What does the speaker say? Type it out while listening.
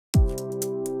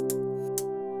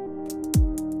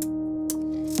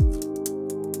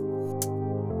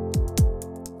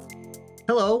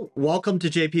Hello, welcome to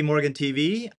JP Morgan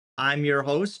TV. I'm your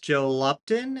host, Joe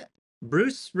Lupton.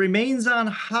 Bruce remains on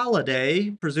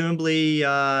holiday, presumably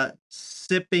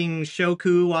sipping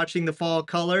shoku, watching the fall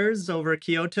colors over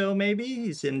Kyoto, maybe.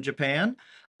 He's in Japan.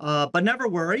 But never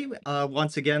worry.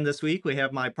 Once again, this week, we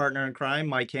have my partner in crime,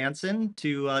 Mike Hansen,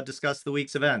 to discuss the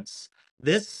week's events.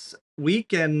 This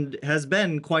weekend has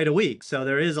been quite a week, so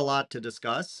there is a lot to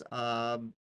discuss.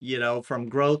 From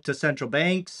growth to central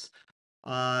banks.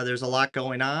 There's a lot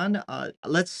going on.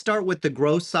 Let's start with the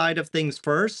growth side of things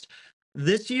first.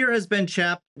 This year has been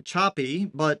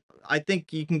choppy, but I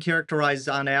think you can characterize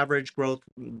on average growth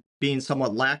being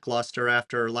somewhat lackluster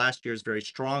after last year's very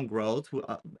strong growth.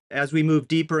 As we move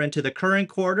deeper into the current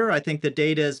quarter, I think the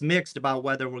data is mixed about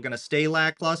whether we're going to stay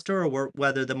lackluster or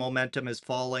whether the momentum is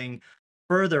falling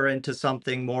further into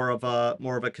something more of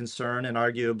a concern, and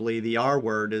arguably the R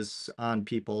word is on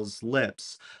people's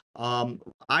lips.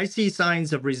 I see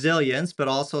signs of resilience, but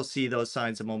also see those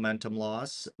signs of momentum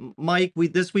loss. Mike,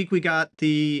 this week we got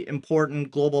the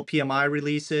important global PMI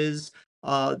releases.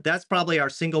 That's probably our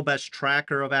single best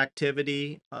tracker of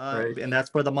activity, Right. and that's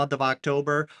for the month of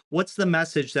October. What's the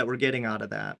message that we're getting out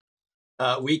of that?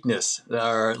 Weakness,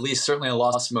 or at least certainly a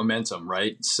loss of momentum,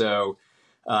 right? So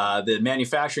the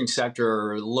manufacturing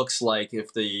sector looks like,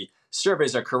 if the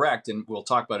surveys are correct, and we'll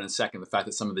talk about in a second, the fact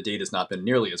that some of the data has not been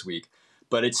nearly as weak,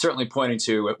 but it's certainly pointing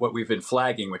to what we've been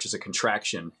flagging, which is a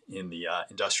contraction in the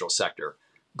industrial sector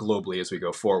globally as we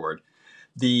go forward.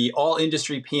 The all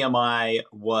industry PMI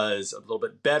was a little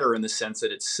bit better in the sense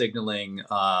that it's signaling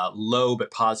low but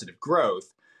positive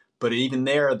growth. But even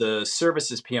there, the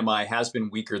services PMI has been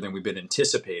weaker than we've been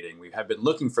anticipating. We have been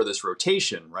looking for this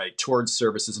rotation, right, towards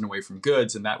services and away from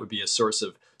goods, and that would be a source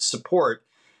of support.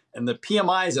 And the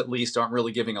PMIs, at least, aren't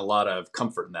really giving a lot of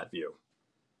comfort in that view.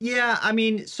 Yeah, I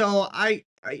mean, so I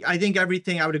think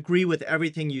I would agree with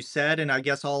everything you said, and I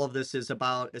guess all of this is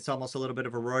about, it's almost a little bit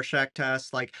of a Rorschach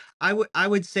test. Like I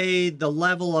would say the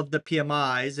level of the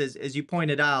PMIs, as you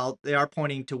pointed out, they are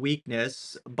pointing to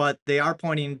weakness, but they are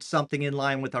pointing to something in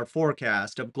line with our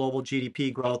forecast of global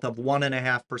GDP growth of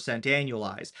 1.5%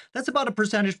 annualized. That's about a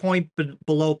percentage point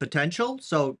below potential.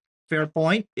 So fair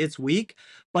point, it's weak,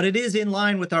 but it is in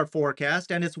line with our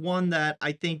forecast, and it's one that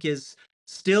I think is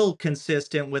still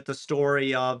consistent with the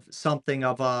story of something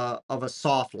of a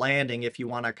soft landing, if you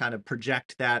want to kind of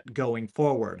project that going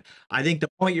forward. I think the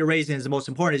point you're raising is the most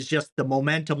important, is just the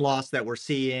momentum loss that we're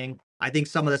seeing. I think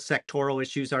some of the sectoral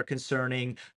issues are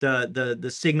concerning.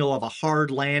 The signal of a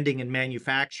hard landing in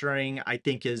manufacturing, I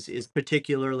think, is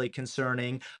particularly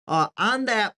concerning. On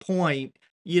that point,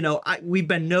 we've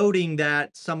been noting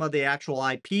that some of the actual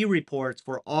IP reports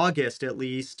for August, at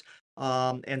least,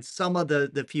 and some of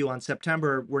the few on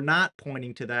September were not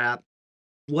pointing to that.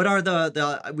 What are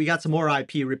the we got some more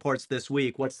IP reports this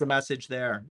week. What's the message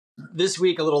there? This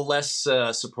week, a little less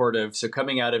supportive. So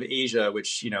coming out of Asia,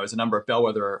 which is a number of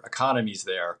bellwether economies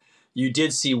there, you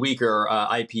did see weaker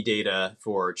IP data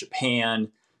for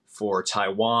Japan, for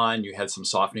Taiwan. You had some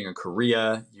softening in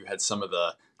Korea. You had some of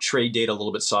the trade data a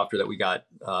little bit softer that we got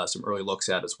some early looks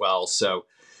at as well. So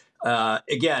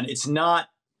again, it's not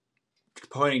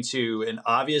pointing to an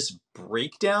obvious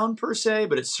breakdown per se,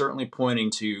 but it's certainly pointing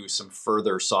to some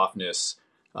further softness.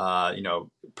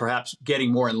 Perhaps getting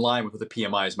more in line with what the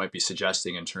PMIs might be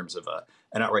suggesting in terms of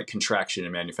an outright contraction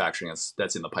in manufacturing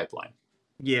that's in the pipeline.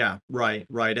 Yeah, right,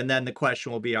 right. And then the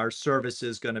question will be, are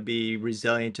services going to be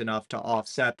resilient enough to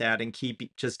offset that and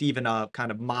keep just even a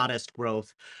kind of modest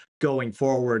growth going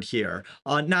forward here?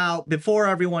 Now, before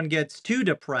everyone gets too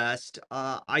depressed,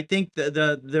 I think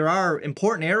there are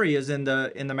important areas in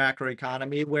the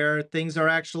macroeconomy where things are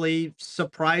actually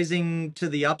surprising to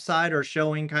the upside or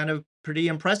showing kind of pretty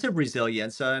impressive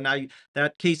resilience.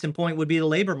 That case in point would be the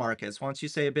labor markets. Why don't you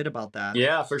say a bit about that?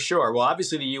 Yeah, for sure. Well,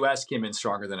 obviously the U.S. came in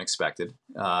stronger than expected.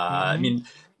 I Hmm. mean,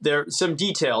 there are some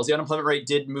details. The unemployment rate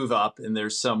did move up, and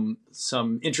there's some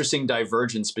interesting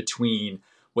divergence between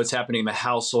what's happening in the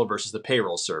household versus the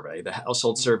payroll survey. The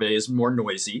household survey is more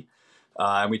noisy,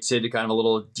 and we did kind of a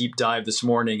little deep dive this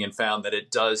morning and found that it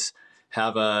does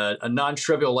have a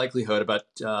non-trivial likelihood. About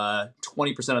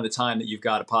 20% of the time that you've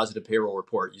got a positive payroll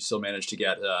report, you still manage to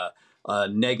get a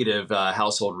negative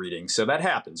household reading. So that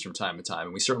happens from time to time,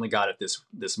 and we certainly got it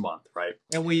this month, right?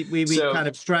 And we So kind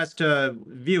of stress to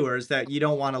viewers that you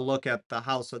don't want to look at the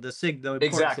house or the important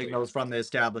exactly. signals from the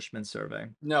establishment survey.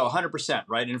 No, 100%,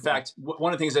 right? And in Yeah. fact,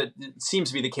 one of the things that seems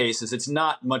to be the case is it's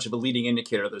not much of a leading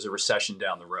indicator that there's a recession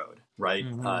down the road, right?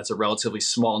 Hmm. It's a relatively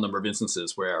small number of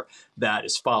instances where that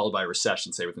is followed by a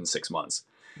recession, say within 6 months.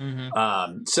 Hmm.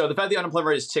 So the fact the unemployment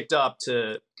rate has ticked up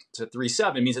to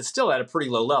 3.7 means it's still at a pretty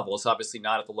low level. It's obviously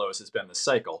not at the lowest it's been this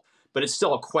cycle, but it's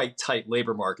still a quite tight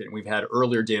labor market. And we've had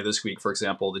earlier data this week, for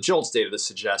example, the JOLTS data that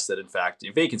suggests that, in fact,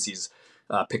 vacancies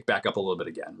pick back up a little bit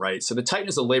again, right? So the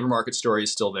tightness of the labor market story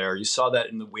is still there. You saw that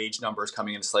in the wage numbers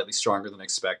coming in slightly stronger than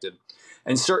expected.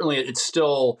 And certainly it's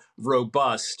still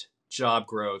robust job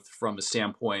growth from the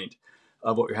standpoint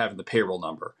of what we have in the payroll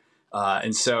number.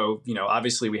 And so,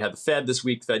 obviously we had the Fed this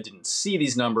week. The Fed didn't see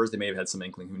these numbers. They may have had some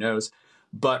inkling, who knows.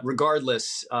 But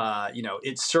regardless,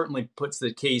 it certainly puts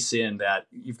the case in that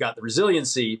you've got the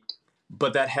resiliency,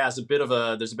 but that has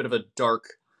there's a bit of a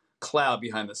dark cloud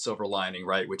behind the silver lining,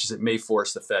 right? Which is it may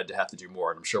force the Fed to have to do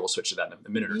more. And I'm sure we'll switch to that in a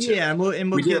minute or two. Yeah,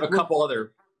 we did have a couple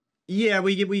other. Yeah,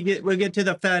 we'll get to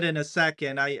the Fed in a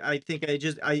second. I think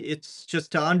it's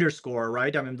just to underscore,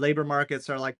 right? I mean, labor markets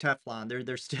are like Teflon.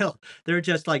 They're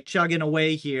just like chugging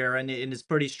away here, and it's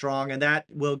pretty strong, and that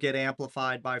will get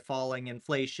amplified by falling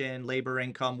inflation. Labor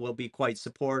income will be quite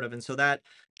supportive, and so that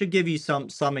should give you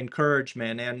some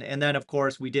encouragement. And then of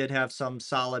course we did have some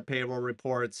solid payroll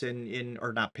reports in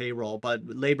or not payroll, but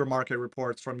labor market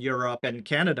reports from Europe, and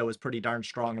Canada was pretty darn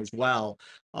strong as well.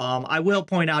 I will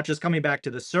point out, just coming back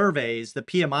to the surveys, the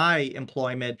PMI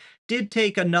employment did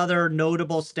take another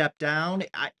notable step down.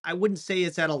 I wouldn't say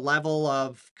it's at a level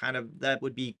of kind of that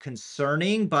would be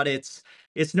concerning, but it's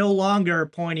no longer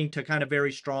pointing to kind of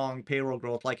very strong payroll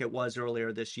growth like it was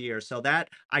earlier this year. So that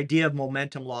idea of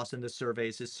momentum loss in the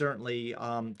surveys is certainly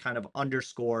kind of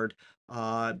underscored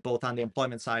both on the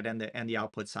employment side and the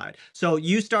output side. So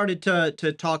you started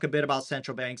to talk a bit about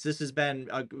central banks. This has been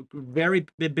a very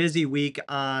busy week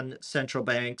on central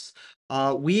banks.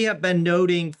 We have been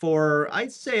noting for,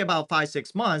 I'd say, about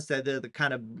 5-6 months that the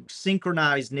kind of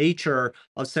synchronized nature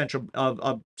of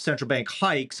central bank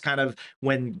hikes, kind of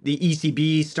when the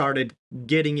ECB started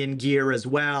getting in gear as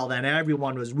well, then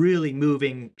everyone was really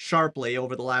moving sharply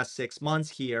over the last 6 months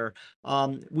here.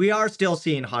 We are still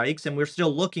seeing hikes, and we're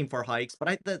still looking for hikes,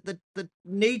 but the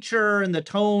nature and the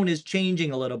tone is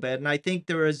changing a little bit, and I think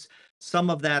there is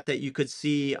some of that you could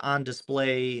see on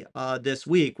display this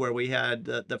week, where we had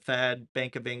the Fed,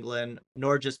 Bank of England,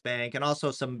 Norges Bank, and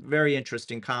also some very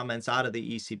interesting comments out of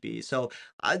the ECB. So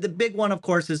the big one, of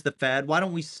course, is the Fed. Why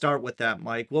don't we start with that,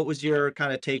 Mike? What was your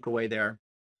kind of takeaway there?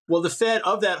 Well, the Fed,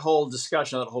 of that whole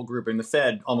discussion, that whole grouping, the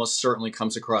Fed almost certainly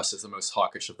comes across as the most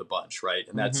hawkish of the bunch, right?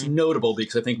 And that's notable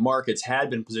because I think markets had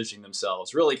been positioning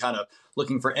themselves, really kind of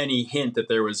looking for any hint that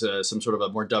there was some sort of a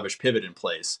more dovish pivot in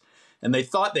place. And they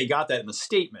thought they got that in the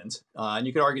statement. And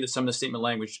you could argue that some of the statement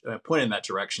language pointed in that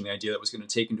direction, the idea that was going to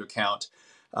take into account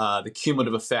the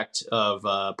cumulative effect of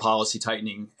policy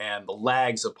tightening and the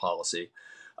lags of policy.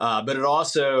 But it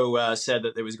also said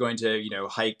that it was going to,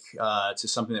 hike to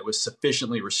something that was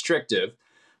sufficiently restrictive.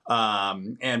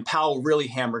 And Powell really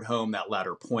hammered home that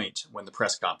latter point when the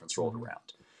press conference rolled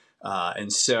around.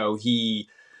 And so he,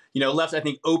 left, I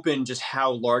think, open just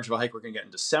how large of a hike we're going to get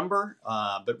in December.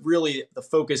 But really, the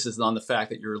focus is on the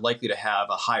fact that you're likely to have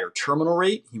a higher terminal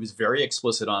rate. He was very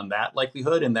explicit on that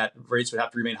likelihood, and that rates would have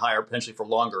to remain higher potentially for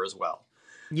longer as well.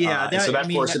 Yeah, so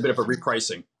that forced a bit of a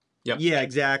repricing. Yep. Yeah,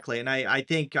 exactly. And I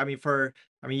think,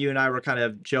 you and I were kind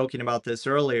of joking about this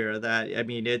earlier, that,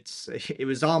 it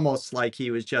was almost like he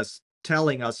was just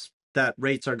telling us that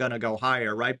rates are going to go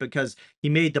higher, right? Because he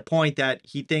made the point that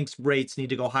he thinks rates need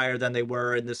to go higher than they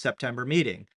were in the September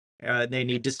meeting. They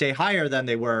need to stay higher than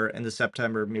they were in the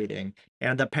September meeting.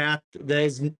 And the path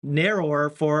is narrower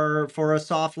for a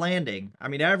soft landing.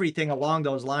 Everything along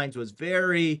those lines was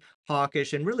very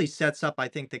hawkish and really sets up, I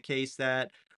think, the case that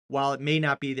while it may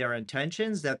not be their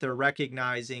intentions, that they're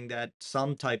recognizing that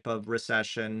some type of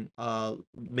recession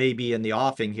may be in the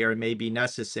offing here and may be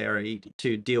necessary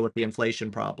to deal with the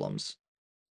inflation problems.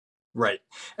 Right.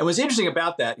 And what's interesting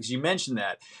about that is you mentioned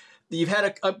that you've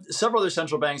had several other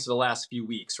central banks in the last few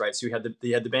weeks, right? So you had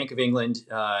the Bank of England,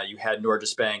 you had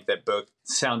Norges Bank, that both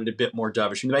sounded a bit more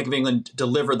dovish. The Bank of England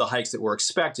delivered the hikes that were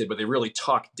expected, but they really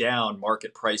talked down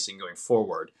market pricing going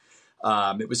forward.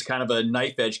 It was kind of a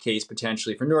knife edge case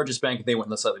potentially for Norges Bank if they went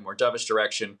in a slightly more dovish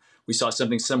direction. We saw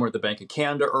something similar at the Bank of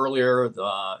Canada earlier.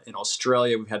 In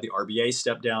Australia, we've had the RBA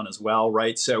step down as well,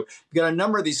 right? So you've got a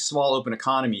number of these small open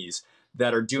economies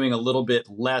that are doing a little bit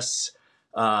less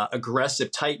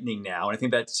aggressive tightening now. And I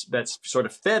think that's sort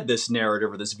of fed this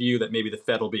narrative or this view that maybe the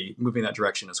Fed will be moving that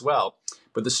direction as well.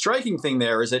 But the striking thing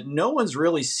there is that no one's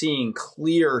really seeing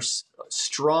clear,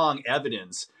 strong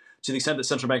evidence, to the extent that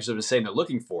central bankers are saying they're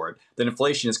looking for it, that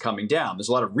inflation is coming down. There's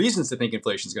a lot of reasons to think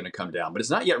inflation is going to come down, but it's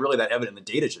not yet really that evident in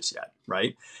the data just yet,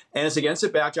 right? And it's against a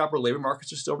backdrop where labor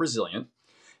markets are still resilient.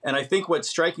 And I think what's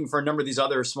striking for a number of these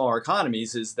other smaller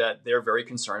economies is that they're very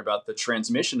concerned about the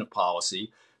transmission of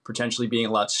policy potentially being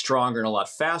a lot stronger and a lot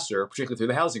faster, particularly through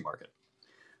the housing market.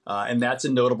 And that's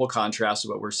a notable contrast to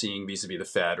what we're seeing vis-a-vis the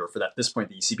Fed, or for that this point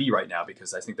the ECB right now,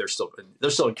 because I think they're still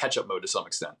in catch-up mode to some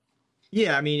extent.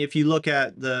 Yeah, I mean, if you look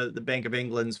at the Bank of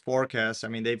England's forecast, I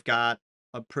mean, they've got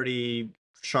a pretty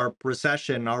sharp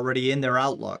recession already in their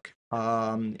outlook,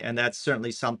 and that's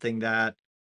certainly something that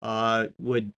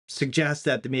would suggest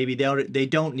that maybe they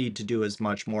don't need to do as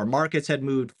much more. Markets had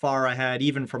moved far ahead,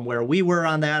 even from where we were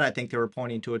on that. I think they were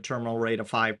pointing to a terminal rate of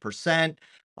 5%.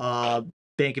 Uh,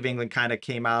 Bank of England kind of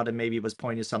came out and maybe was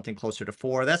pointing to something closer to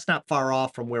 4. That's not far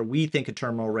off from where we think a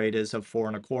terminal rate is of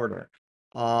 4.25.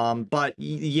 But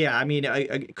yeah, I mean,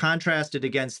 contrasted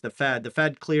against the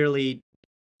Fed clearly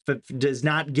is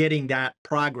not getting that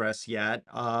progress yet,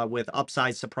 with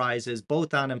upside surprises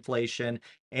both on inflation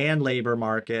and labor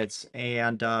markets,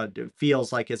 and it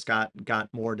feels like it's got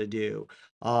more to do.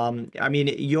 I mean,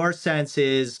 your sense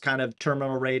is kind of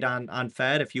terminal rate on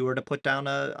Fed. If you were to put down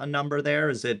a number there,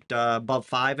 is it above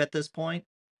 5 at this point?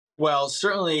 Well,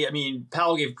 certainly, I mean,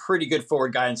 Powell gave pretty good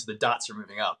forward guidance that the dots are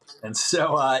moving up. And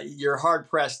so you're hard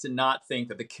pressed to not think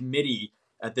that the committee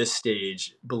at this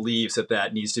stage believes that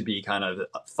that needs to be kind of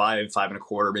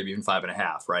 5.25, maybe even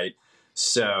 5.5, right?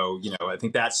 So, I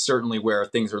think that's certainly where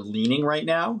things are leaning right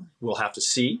now. We'll have to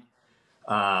see.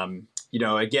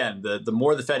 Again, the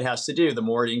more the Fed has to do, the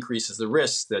more it increases the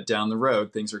risk that down the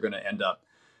road things are going to end up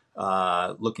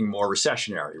looking more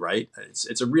recessionary, right?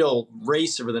 It's a real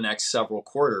race over the next several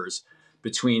quarters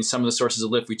between some of the sources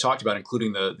of lift we talked about,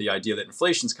 including the idea that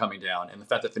inflation's coming down and the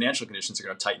fact that financial conditions are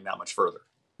going to tighten that much further.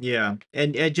 Yeah.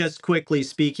 And just quickly,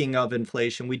 speaking of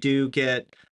inflation, we do get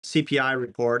CPI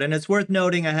report, and it's worth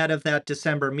noting ahead of that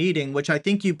December meeting, which I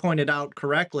think you pointed out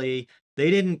correctly, they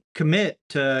didn't commit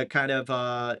to kind of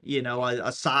a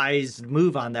size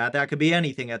move on that. That could be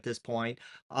anything at this point.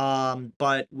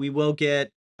 But we will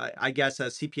get, I guess,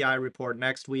 a CPI report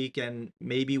next week and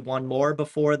maybe one more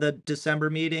before the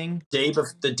December meeting.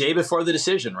 The day before the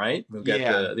decision, right? We'll get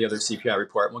Yeah. the other CPI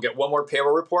report. We'll get one more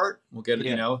payroll report. We'll get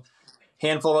Yeah.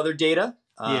 handful of other data.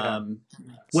 Yeah.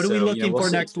 What are we So looking we'll for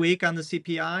see. next week on the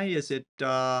CPI? Is it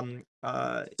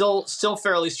Still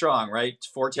fairly strong, right?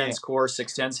 Four yeah, tenths core,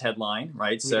 6/10 headline,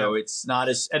 right? yeah, So it's not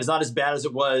as bad as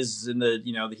it was in the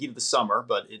heat of the summer,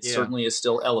 but it yeah, certainly is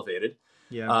still elevated.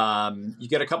 yeah, You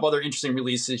get a couple other interesting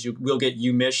releases. You will get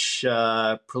UMich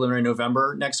preliminary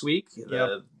November next week.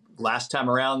 yep, Last time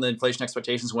around, the inflation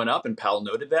expectations went up, and Powell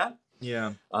noted that.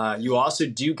 yeah, You also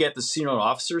do get the senior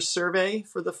officers survey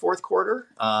for the fourth quarter,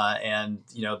 and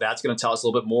that's going to tell us a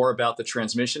little bit more about the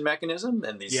transmission mechanism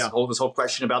and yeah. this whole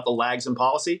question about the lags in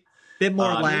policy. Bit more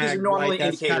These are lag, normally right?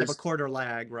 That's kind of a indicators. quarter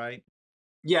lag, right?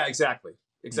 Yeah, exactly.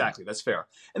 Yeah, Exactly. That's fair.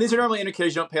 And these are normally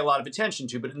indicators you don't pay a lot of attention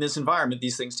to, but in this environment,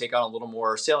 these things take on a little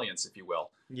more salience, if you will.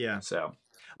 yeah. So,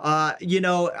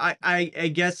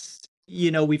 I guess,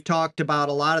 we've talked about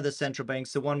a lot of the central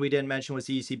banks. The one we didn't mention was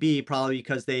the ECB, probably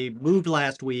because they moved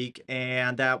last week,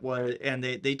 and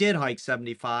they did hike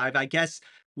 75. I guess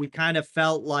we kind of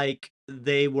felt like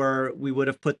we would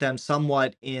have put them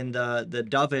somewhat in the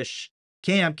dovish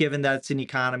camp, given that it's an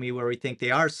economy where we think they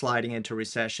are sliding into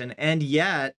recession. And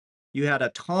yet you had a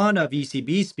ton of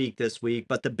ECB speak this week,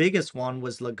 but the biggest one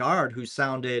was Lagarde, who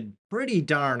sounded pretty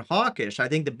darn hawkish. I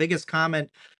think the biggest comment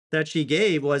that she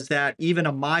gave was that even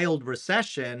a mild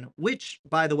recession, which,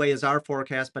 by the way, is our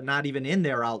forecast, but not even in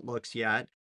their outlooks yet,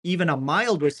 even a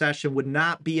mild recession would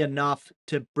not be enough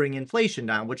to bring inflation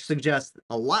down, which suggests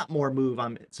a lot more move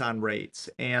on rates.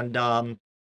 And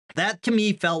that to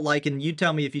me felt like, and you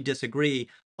tell me if you disagree,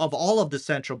 of all of the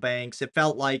central banks, it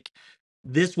felt like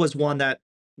this was one that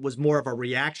was more of a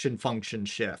reaction function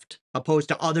shift, opposed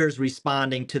to others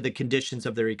responding to the conditions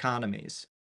of their economies.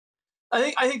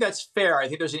 I think that's fair. I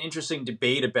think there's an interesting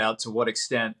debate about to what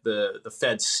extent the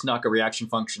Fed snuck a reaction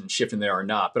function shift in there or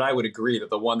not. But I would agree that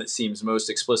the one that seems most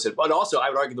explicit, but also I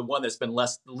would argue the one that's been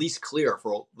the least clear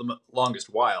for the longest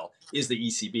while, is the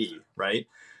ECB, right?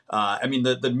 I mean,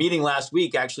 the meeting last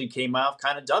week actually came out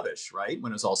kind of dovish, right,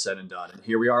 when it was all said and done. And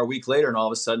here we are a week later, and all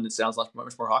of a sudden it sounds like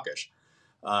much more hawkish.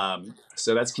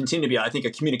 So that's continued to be, I think,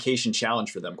 a communication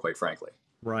challenge for them, quite frankly.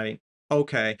 Right.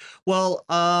 Okay. Well,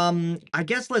 I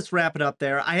guess let's wrap it up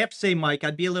there. I have to say, Mike,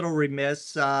 I'd be a little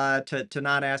remiss to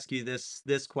not ask you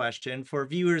this question. For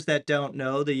viewers that don't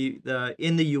know, the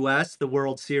in the U.S. the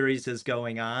World Series is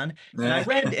going on, and I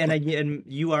read, and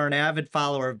you are an avid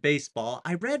follower of baseball.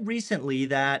 I read recently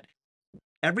that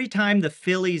every time the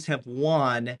Phillies have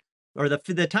won, or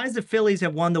the times the Phillies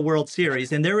have won the World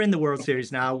Series, and they're in the World Series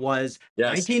now, was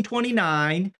Yes.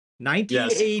 1929, Yes.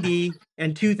 1980,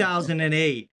 and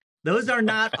 2008. Those are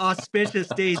not auspicious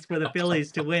dates for the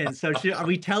Phillies to win. So are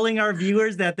we telling our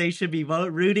viewers that they should be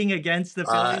rooting against the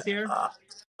Uh, Phillies here? uh,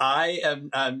 I'm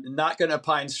not going to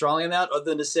opine strongly on that, other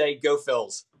than to say, go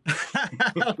Phils.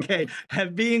 Okay,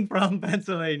 and being from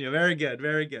Pennsylvania, very good,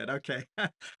 very good. Okay,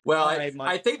 Well, all right, I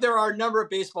Mike. think there are a number of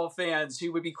baseball fans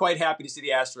who would be quite happy to see the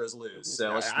Astros lose.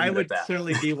 So let's I leave it at would that.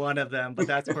 certainly be one of them, but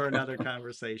that's for another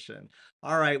conversation.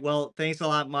 All right, well, thanks a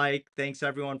lot, Mike. Thanks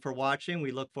everyone for watching.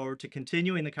 We look forward to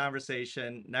continuing the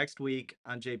conversation next week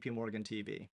on JP Morgan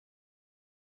TV.